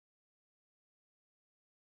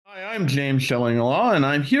Hi, I'm James Schillinglaw, and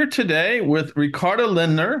I'm here today with Ricarda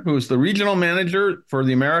Lindner, who is the regional manager for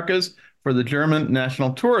the Americas for the German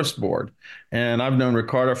National Tourist Board. And I've known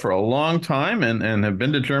Ricarda for a long time and have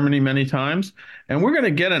been to Germany many times. And we're going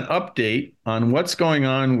to get an update on what's going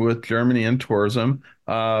on with Germany and tourism,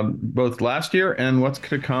 both last year and what's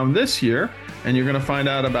to come this year. And you're going to find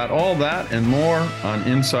out about all that and more on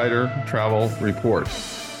Insider Travel Report.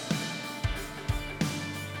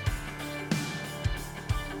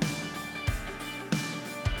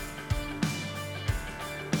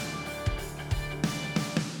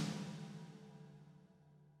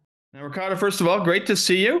 Now, Ricardo, first of all, great to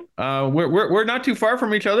see you. We're not too far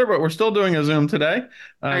from each other, but we're still doing a Zoom today.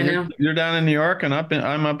 I You're know. you're down in New York, and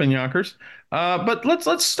I'm up in Yonkers. But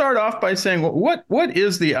let's start off by saying what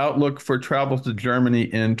is the outlook for travel to Germany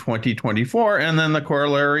in 2024, and then the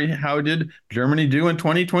corollary: how did Germany do in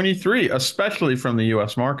 2023, especially from the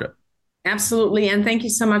U.S. market? Absolutely. And thank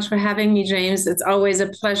you so much for having me, James. It's always a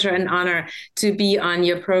pleasure and honor to be on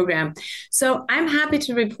your program. So I'm happy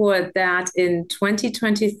to report that in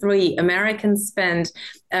 2023, Americans spent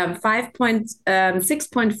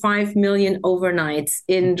 6.5 million overnights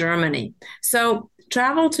in Germany. So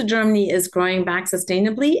travel to Germany is growing back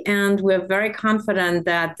sustainably, and we're very confident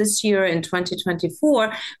that this year in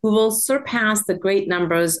 2024, we will surpass the great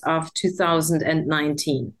numbers of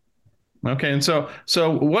 2019. Okay, and so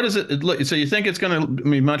what is it? So you think it's going to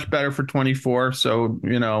be much better for 24? So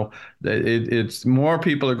it's more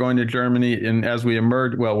people are going to Germany, and as we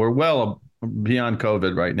emerge, well, we're well beyond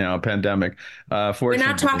COVID right now, pandemic. We're not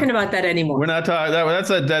Fortunately, talking about that we're anymore. not talking.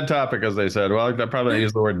 That's a dead topic, as they said. Well, I probably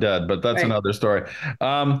use the word dead, but that's Right. another story.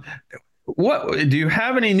 Um, what do you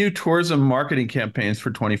have any new tourism marketing campaigns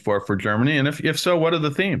for 24 for Germany? And if so, what are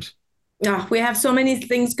the themes? Oh, we have so many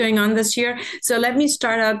things going on this year. So let me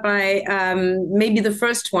start out by maybe the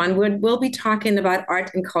first one. We'll be talking about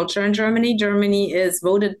art and culture in Germany. Germany is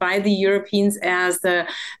voted by the Europeans as the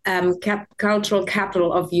cultural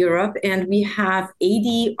capital of Europe. And we have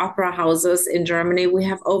 80 opera houses in Germany. We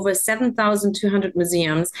have over 7,200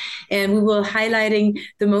 museums. And we will highlighting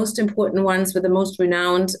the most important ones with the most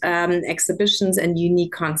renowned exhibitions and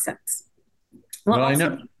unique concepts. We'll Well, I also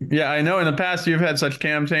know. Yeah, I know. In the past, you've had such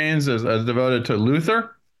campaigns as devoted to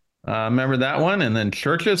Luther. Remember that one? And then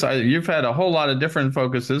churches. You've had a whole lot of different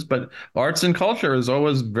focuses, but arts and culture is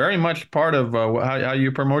always very much part of how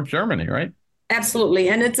you promote Germany, right? Absolutely,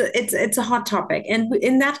 and it's a hot topic. And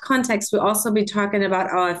in that context, we'll also be talking about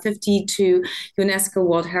our 52 UNESCO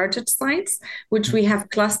World Heritage Sites, which we have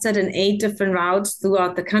clustered in 8 different routes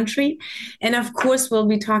throughout the country. And of course, we'll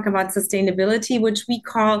be talking about sustainability, which we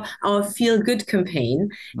call our Feel Good campaign.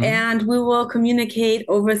 Mhm. And we will communicate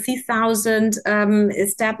over 3,000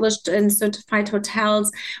 established and certified hotels.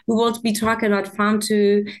 We will be talking about farm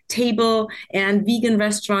to table and vegan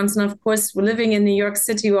restaurants. And of course, we're living in New York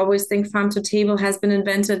City. We always think farm to table has been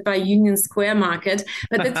invented by Union Square Market,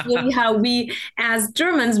 but that's really how we, as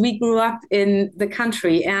Germans, we grew up in the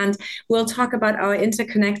country. And we'll talk about our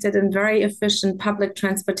interconnected and very efficient public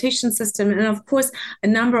transportation system, and of course, a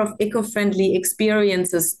number of eco-friendly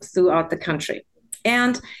experiences throughout the country.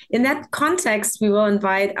 And in that context, we will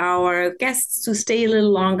invite our guests to stay a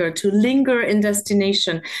little longer, to linger in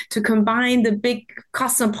destination, to combine the big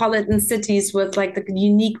cosmopolitan cities with like the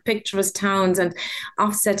unique picturesque towns and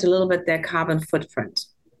offset a little bit their carbon footprint.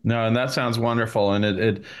 No, and that sounds wonderful, and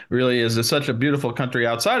it really is. It's such a beautiful country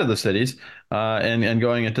outside of the cities, and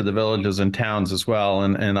going into the villages and towns as well.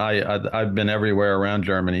 And I've been everywhere around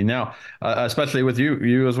Germany now, especially with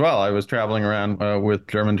you as well. I was traveling around with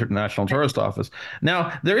German National Tourist Office.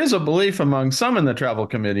 Now there is a belief among some in the travel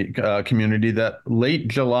committee community that late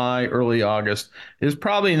July, early August is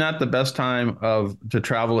probably not the best time of to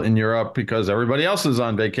travel in Europe because everybody else is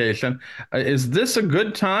on vacation. Is this a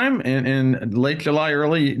good time in late July,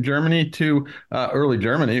 early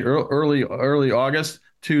August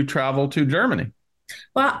to travel to Germany?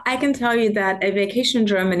 Well, I can tell you that a vacation in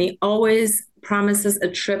Germany always promises a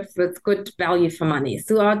trip with good value for money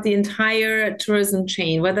throughout the entire tourism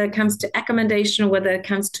chain, whether it comes to accommodation, whether it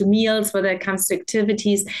comes to meals, whether it comes to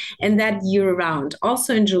activities, and that year round,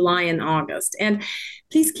 also in July and August. And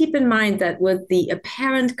please keep in mind that with the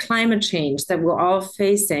apparent climate change that we're all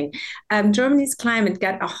facing, Germany's climate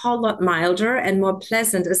got a whole lot milder and more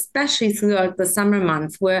pleasant, especially throughout the summer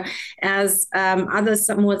months, where as other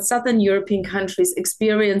somewhat southern European countries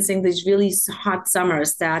experiencing these really hot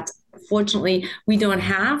summers that fortunately we don't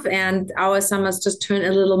have, and our summers just turn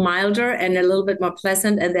a little milder and a little bit more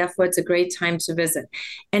pleasant, and therefore it's a great time to visit.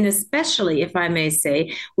 And especially, if I may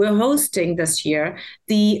say, we're hosting this year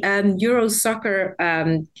the Euro Soccer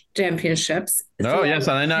Championships Oh, yes,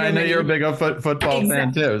 throughout I know you're a Germany. big football fan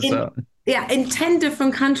Exactly. too. So. Yeah, in 10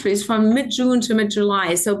 different countries from mid-June to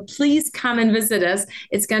mid-July. So please come and visit us.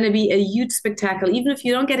 It's going to be a huge spectacle. Even if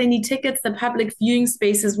you don't get any tickets, the public viewing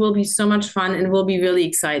spaces will be so much fun and will be really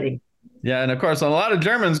exciting. Yeah, and of course, a lot of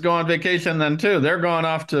Germans go on vacation then too. They're going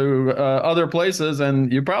off to other places,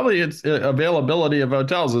 and you probably it's availability of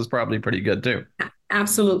hotels is probably pretty good too.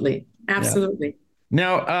 Absolutely. Yeah. Absolutely.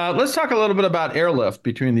 Now, let's talk a little bit about airlift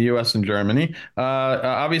between the U.S. and Germany.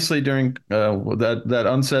 Obviously, during that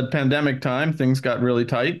unsaid pandemic time, things got really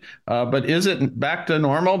tight. But is it back to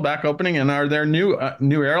normal, back opening? And are there new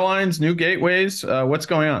airlines, new gateways? What's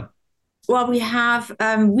going on? Well, we have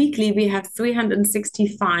weekly, we have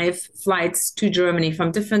 365 flights to Germany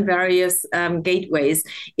from different various gateways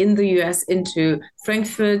in the US into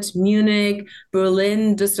Frankfurt, Munich,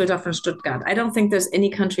 Berlin, Düsseldorf, and Stuttgart. I don't think there's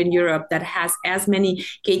any country in Europe that has as many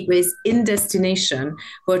gateways in destination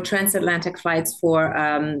for transatlantic flights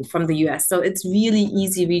from the US. So it's really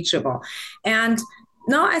easy reachable. And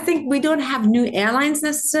no, I think we don't have new airlines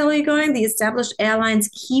necessarily going. The established airlines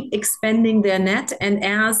keep expanding their net. And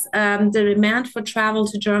as the demand for travel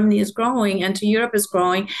to Germany is growing and to Europe is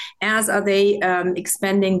growing, as are they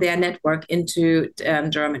expanding their network into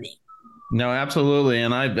Germany. No, absolutely.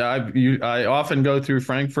 And I often go through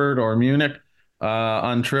Frankfurt or Munich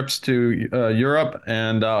on trips to Europe,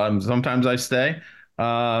 and sometimes I stay.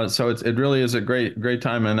 So it really is a great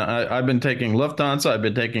time. And I've been taking Lufthansa, I've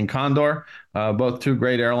been taking Condor, both two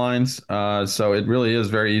great airlines. So it really is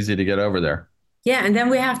very easy to get over there. Yeah, and then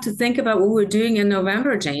we have to think about what we're doing in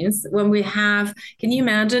November, James, when we have, can you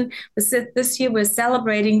imagine? This year we're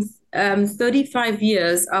celebrating 35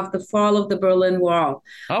 years of the fall of the Berlin Wall.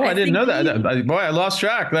 Oh, I I didn't think know you, that. Boy, I lost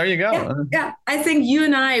track. There you yeah, go. yeah. I think you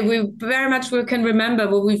and I, we very much we can remember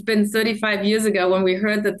what we've been 35 years ago when we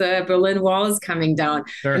heard that the Berlin Wall is coming down.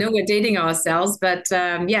 I know Sure. we're dating ourselves, but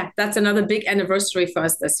yeah, that's another big anniversary for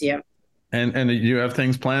us this year. And you have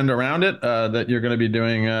things planned around it that you're going to be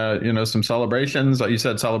doing, some celebrations. You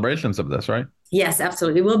said celebrations of this, right? Yes,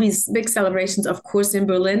 absolutely. There will be big celebrations, of course, in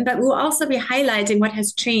Berlin, but we'll also be highlighting what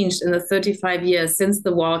has changed in the 35 years since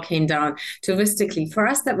the wall came down touristically. For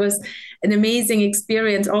us, that was an amazing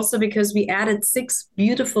experience, also because we added six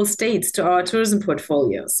beautiful states to our tourism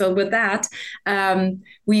portfolio. So with that,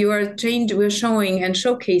 we're showing and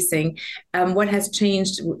showcasing what has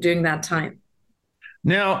changed during that time.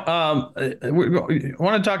 Now, we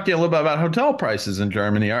want to talk to you a little bit about hotel prices in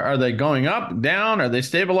Germany. Are they going up, down? Are they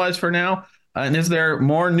stabilized for now? And is there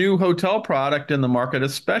more new hotel product in the market,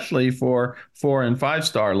 especially for 4 and 5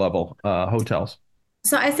 star level hotels?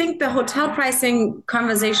 So I think the hotel pricing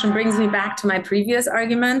conversation brings me back to my previous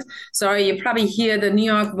argument. Sorry, you probably hear the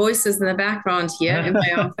New York voices in the background here in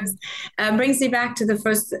my office. Brings me back to the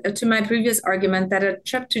first to my previous argument that a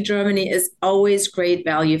trip to Germany is always great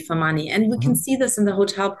value for money, and we can Mhm. see this in the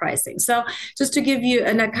hotel pricing. So just to give you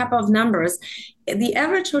a couple of numbers, the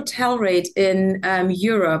average hotel rate in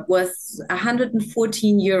Europe was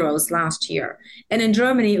 114 euros last year. And in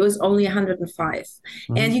Germany, it was only 105.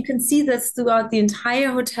 And Mhm. you can see this throughout the entire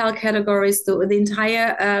hotel categories, the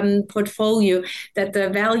entire portfolio, that the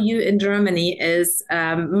value in Germany is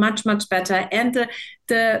much, much better. And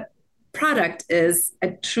the product is a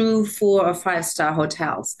true 4 or 5 star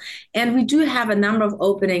hotels. And we do have a number of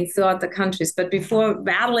openings throughout the countries. But before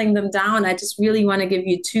battling them down, I just really want to give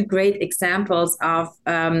you two great examples of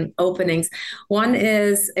openings. One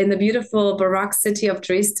is in the beautiful Baroque city of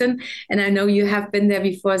Dresden. And I know you have been there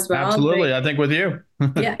before as well. Absolutely. I think with you.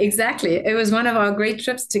 Yeah, exactly. It was one of our great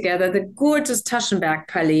trips together. The gorgeous Taschenberg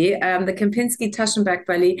Palais, the Kempinski Taschenberg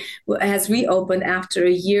Palais, has reopened after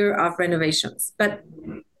a year of renovations. But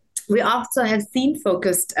we also have theme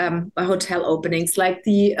focused hotel openings like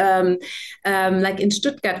in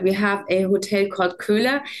Stuttgart we have a hotel called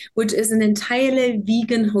Köhler, which is an entirely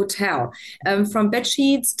vegan hotel, from bed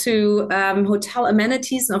sheets to hotel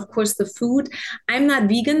amenities and of course the food. I'm not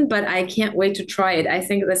vegan, but I can't wait to try it. I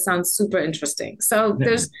think that sounds super interesting. So Yeah.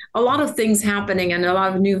 there's a lot of things happening and a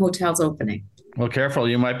lot of new hotels opening. Well, careful.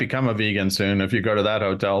 You might become a vegan soon if you go to that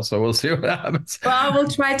hotel. So we'll see what happens. Well, we'll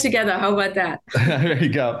try together. How about that? There you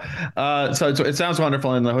go. It sounds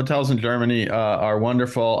wonderful, and the hotels in Germany are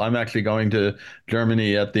wonderful. I'm actually going to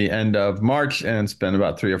Germany at the end of March and spend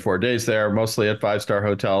about 3 or 4 days there, mostly at 5 star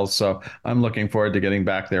hotels. So I'm looking forward to getting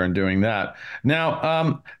back there and doing that.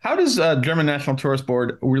 Now, how does German National Tourist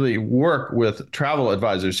Board really work with travel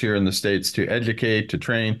advisors here in the States to educate, to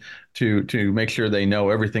train to make sure they know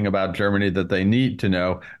everything about Germany that they need to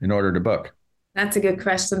know in order to book? That's a good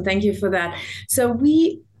question. Thank you for that. So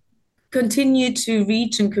we continue to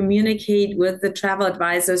reach and communicate with the travel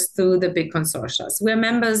advisors through the big consortia. We're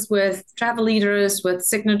members with Travel Leaders, with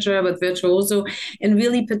Signature, with Virtuoso, and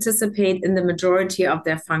really participate in the majority of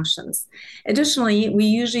their functions. Additionally, we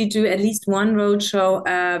usually do at least one roadshow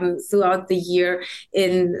throughout the year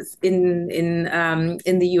in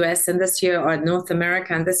the US, and this year, or North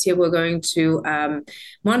America. And this year, we're going to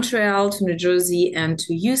Montreal, to New Jersey, and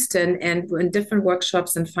to Houston. And in different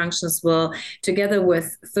workshops and functions, will together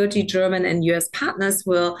with 30 German and US partners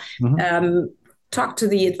will talk to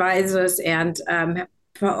the advisors and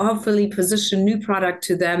hopefully position new product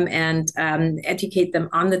to them and educate them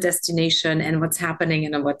on the destination and what's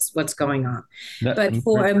happening and what's going on. But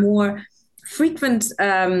for a more frequent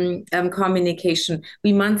communication,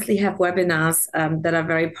 we monthly have webinars that are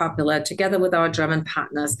very popular together with our German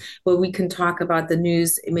partners, where we can talk about the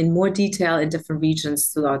news in more detail in different regions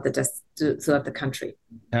throughout the country.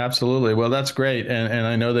 Absolutely. Well, that's great. And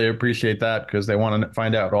I know they appreciate that because they want to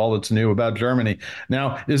find out all that's new about Germany.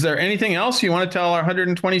 Now, is there anything else you want to tell our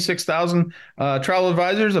 126,000 travel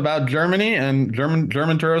advisors about Germany and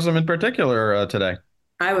German tourism in particular today?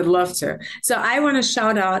 I would love to. So I want to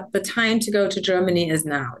shout out, the time to go to Germany is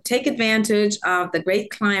now. Take advantage of the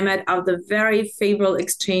great climate, of the very favorable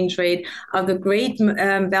exchange rate, of the great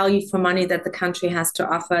value for money that the country has to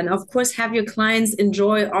offer. And of course, have your clients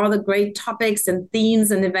enjoy all the great topics and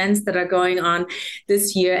themes and events that are going on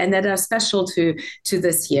this year and that are special to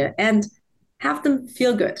this year. And have them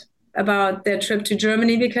feel good about their trip to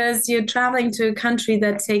Germany, because you're traveling to a country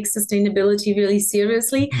that takes sustainability really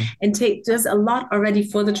seriously and does a lot already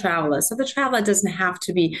for the traveler. So the traveler doesn't have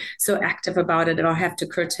to be so active about it or have to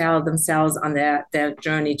curtail themselves on their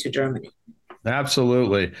journey to Germany.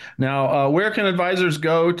 Absolutely. Now, where can advisors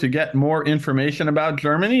go to get more information about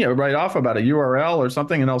Germany? Right off about a URL or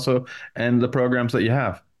something, and the programs that you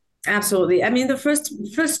have. Absolutely. I mean, the first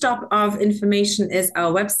stop of information is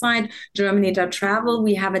our website, germany.travel.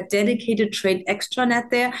 We have a dedicated trade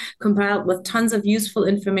extranet there, compiled with tons of useful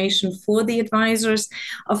information for the advisors.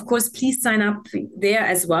 Of course, please sign up there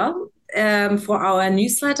as well. For our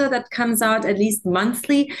newsletter that comes out at least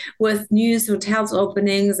monthly with news, hotels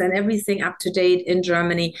openings, and everything up to date in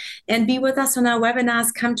Germany. And be with us on our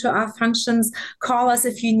webinars, come to our functions, call us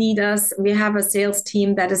if you need us. We have a sales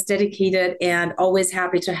team that is dedicated and always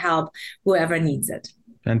happy to help whoever needs it.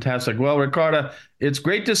 Fantastic. Well, Ricarda, it's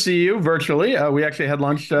great to see you virtually. We actually had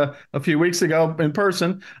lunch a few weeks ago in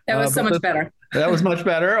person. That was so much better. That was much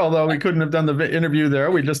better, although we couldn't have done the interview there.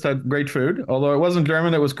 We just had great food, although it wasn't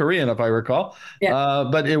German, it was Korean, if I recall. Yeah.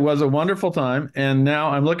 But it was a wonderful time. And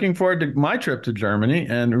now I'm looking forward to my trip to Germany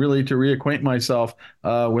and really to reacquaint myself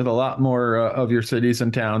with a lot more of your cities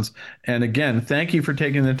and towns. And again, thank you for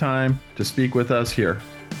taking the time to speak with us here.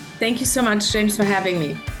 Thank you so much, James, for having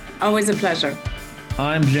me. Always a pleasure.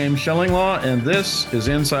 I'm James Shillinglaw, and this is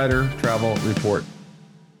Insider Travel Report.